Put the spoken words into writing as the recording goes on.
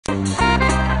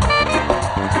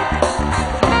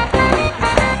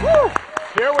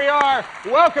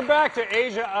are. Welcome back to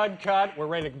Asia Uncut. We're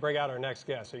ready to bring out our next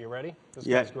guest. Are you ready? This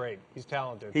guy's great. He's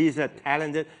talented. He's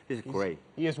talented. He's great.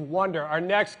 He is wonder. Our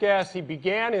next guest, he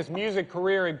began his music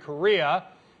career in Korea,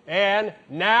 and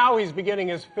now he's beginning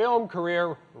his film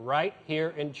career right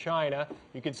here in China.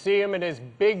 You can see him in his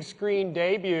big screen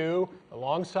debut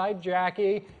alongside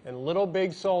Jackie and Little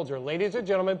Big Soldier. Ladies and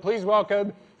gentlemen, please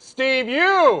welcome Steve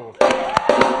Yoo.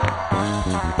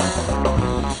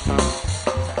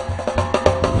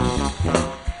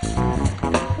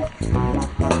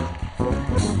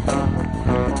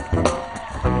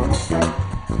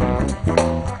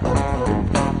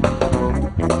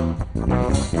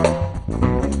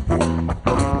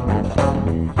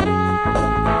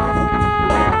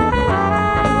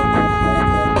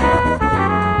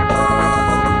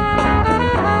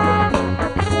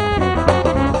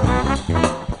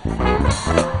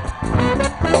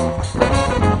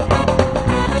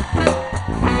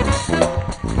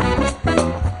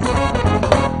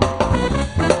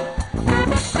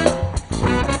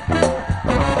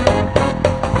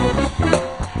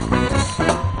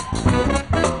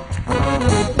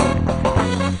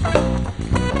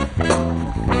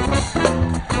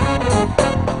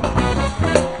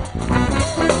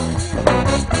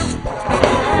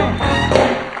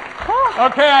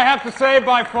 Okay, I have to say,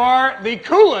 by far, the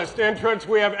coolest entrance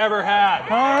we have ever had. All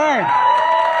right.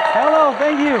 Hello,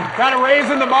 thank you. Kind of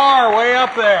raising the bar way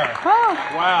up there.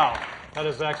 Wow, that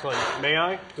is excellent. May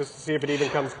I? Just to see if it even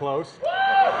comes close.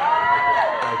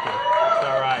 Thank you. It's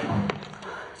all right.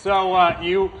 So,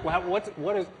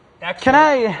 what is excellent? Can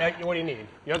I? What do you need?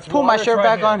 You want some pull my water? shirt Right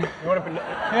back here. on? You want to,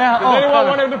 Yeah. does anyone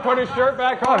want him to put his shirt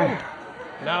back on?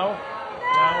 No?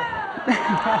 No?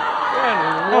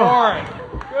 Good Lord.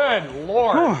 Good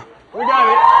Lord. We got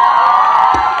it.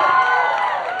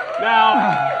 Now,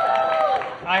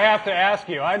 I have to ask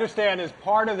you, I understand as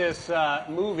part of this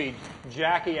movie,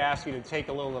 Jackie asked you to take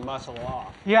a little of the muscle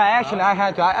off. Yeah, actually, I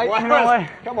had to. You know what?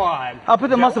 Come on. I'll put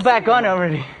the muscle back on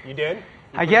already. You did?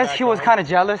 I guess he was kind of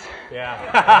jealous. Yeah.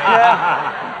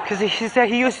 Yeah. Because he said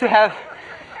he used to have.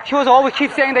 He was always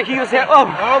keep saying that he used to have. Oh.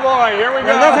 Oh boy, here we go.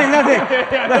 Nothing.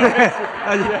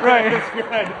 Right. That's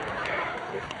good.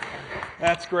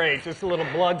 That's great. Just a little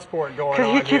blood sport going on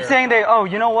Because he keeps saying that. Oh,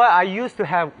 you know what? I used to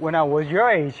have when I was your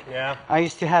age. Yeah. I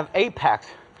used to have 8 packs.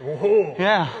 Ooh.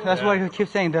 Yeah, that's what he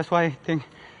keeps saying. That's why I think,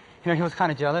 he was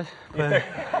kind of jealous. But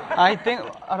I think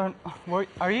I don't.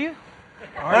 Are you?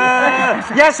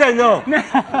 Yes and no.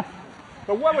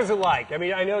 But what was it like? I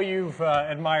mean, I know you've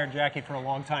admired Jackie for a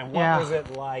long time. What was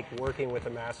it like working with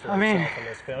the master himself in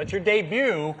this film? It's your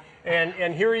debut,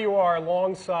 and here you are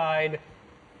alongside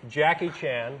Jackie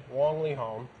Chan, Wong Lee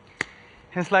Home.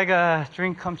 It's like a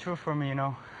dream come true for me,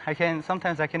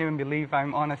 Sometimes I can't even believe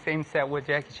I'm on the same set with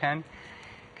Jackie Chan,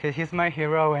 because he's my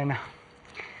hero, and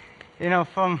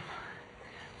from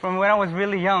when I was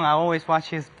really young, I always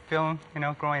watched his film,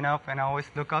 growing up, and I always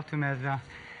look up to him as a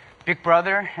big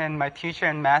brother and my teacher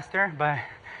and master. But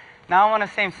now I'm on the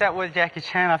same set with Jackie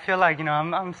Chan. I feel like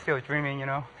I'm still dreaming,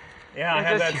 Yeah, I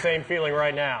have that same feeling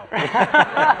right now.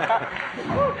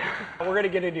 We're going to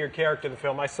get into your character in the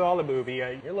film. I saw the movie. You're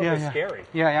a little bit scary.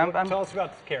 Yeah, Tell us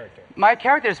about the character. My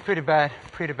character is pretty bad.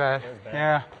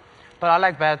 Yeah, but I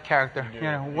like bad character.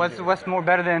 What's more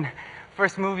better than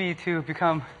first movie to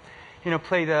become,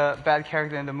 play the bad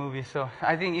character in the movie. So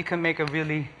I think it can make a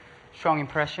really strong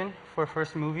impression for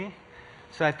first movie.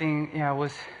 So I think, it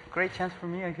was a great chance for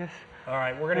me, I guess. All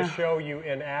right, we're going to show you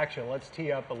in action. Let's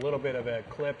tee up a little bit of a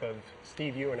clip of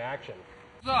Steve Yoo in action.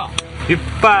 预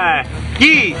备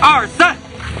，1、2、3，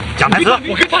讲台词。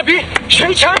我跟太平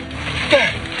拳拳，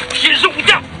天生武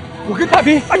将。我跟太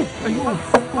平，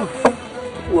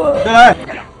我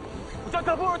叫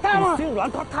这波太吗？心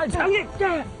软他太强硬，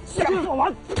想做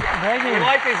完。 We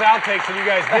like these outtakes of you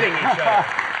guys hitting each other.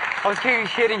 I was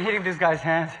hitting this guy's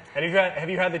hands. And have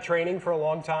you had the training for a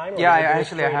long time? Yeah, I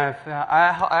have.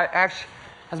 I actually,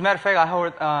 as a matter of fact, I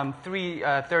hold 3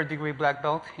 third-degree black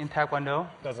belts in Taekwondo.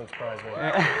 Doesn't surprise me.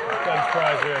 Doesn't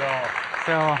surprise me at all.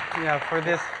 So for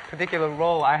this particular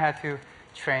role, I had to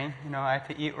train. I had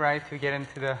to eat right to get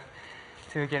into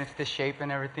the shape and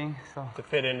everything. So to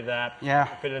fit into that. Yeah.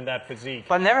 To fit into that physique.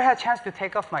 But I never had a chance to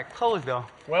take off my clothes though.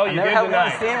 Well, you did tonight. I never had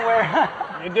one scene where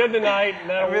you did tonight.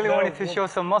 I really wanted to show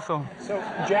some muscle. So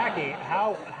Jackie,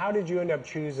 how did you end up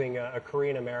choosing a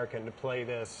Korean American to play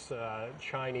this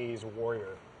Chinese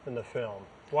warrior in the film?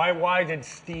 Why did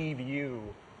Steve Yoo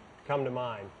come to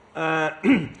mind?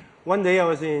 One day I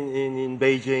was in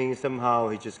Beijing. Somehow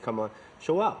he just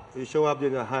show up. He show up,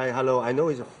 hi, hello. I know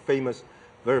he's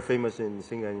very famous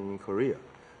singer in Korea.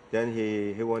 Then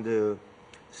he wanted to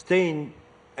stay in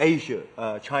Asia,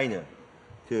 China,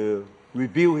 to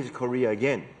rebuild his career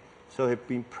again. So he's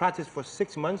been practiced for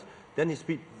 6 months. Then he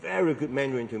speaks very good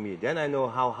Mandarin to me. Then I know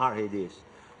how hard it is.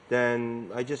 Then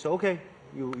I just okay,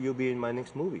 you'll be in my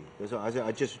next movie. So I said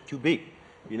I just too big,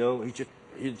 you know.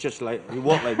 He just like he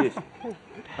walked like this.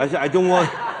 I said I don't want.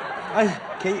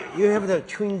 You have to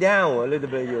trim down a little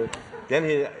bit. Then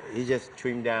he just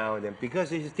trimmed down. Then because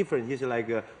he's different, he's like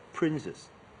a princess.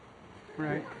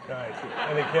 Right. Nice.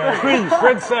 And the character.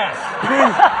 Princess.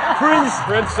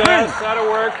 Princess.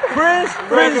 That'll work.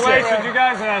 Congratulations, you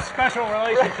guys had a special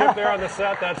relationship there on the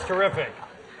set. That's terrific.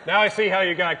 Now I see how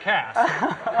you got cast.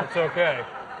 It's okay.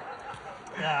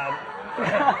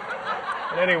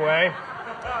 Anyway,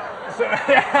 so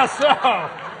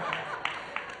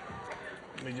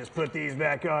let me just put these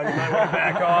back on. You might want to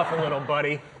back off a little,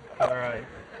 buddy. All right.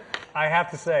 I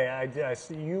have to say, I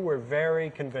see you were very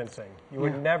convincing. You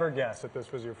would never guess that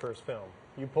this was your first film.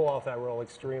 You pull off that role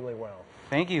extremely well.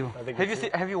 Thank you.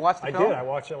 Have you watched the film? I did. I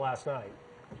watched it last night.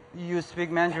 You speak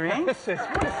Mandarin? I mean,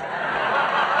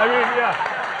 yeah.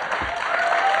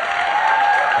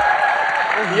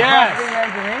 Yes. You speak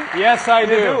Mandarin? Yes, I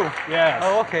do. You do? Yes.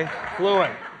 Oh, okay.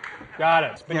 Fluent. Got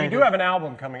it. But Yeah, you I do do. have an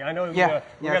album coming. I know we're Yeah, going to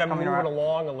it's coming move it around.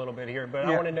 along a little bit here, but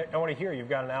Yeah. I want to hear you've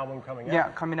got an album coming out. Yeah,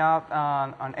 coming out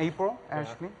on April,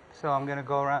 actually. So I'm gonna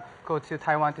go to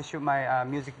Taiwan to shoot my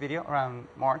music video around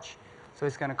March. So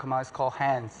it's gonna come out. It's called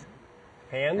Hands.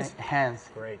 Hands? Hands.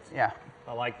 Great. Yeah.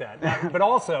 I like that. Now, but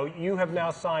also, you have now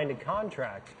signed a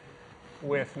contract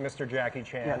with Mr. Jackie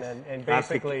Chan, Yes. and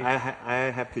basically, I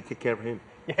have to take care of him.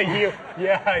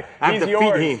 yeah, I he's have to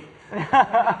yours. feed him.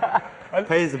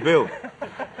 Pay the bill.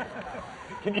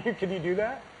 Can you do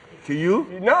that? To you?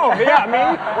 No, yeah,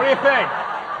 me. What do you think?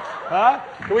 Huh?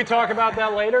 Can we talk about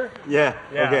that later? Yeah.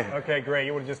 Yeah. Okay. Okay, great.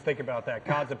 You want to just think about that,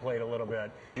 contemplate a little bit.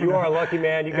 You are a lucky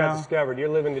man. You got discovered. You're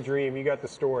living the dream. You got the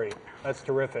story. That's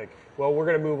terrific. Well, we're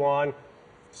going to move on.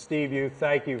 Steve,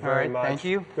 thank you very much. Thank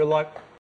you. Good luck.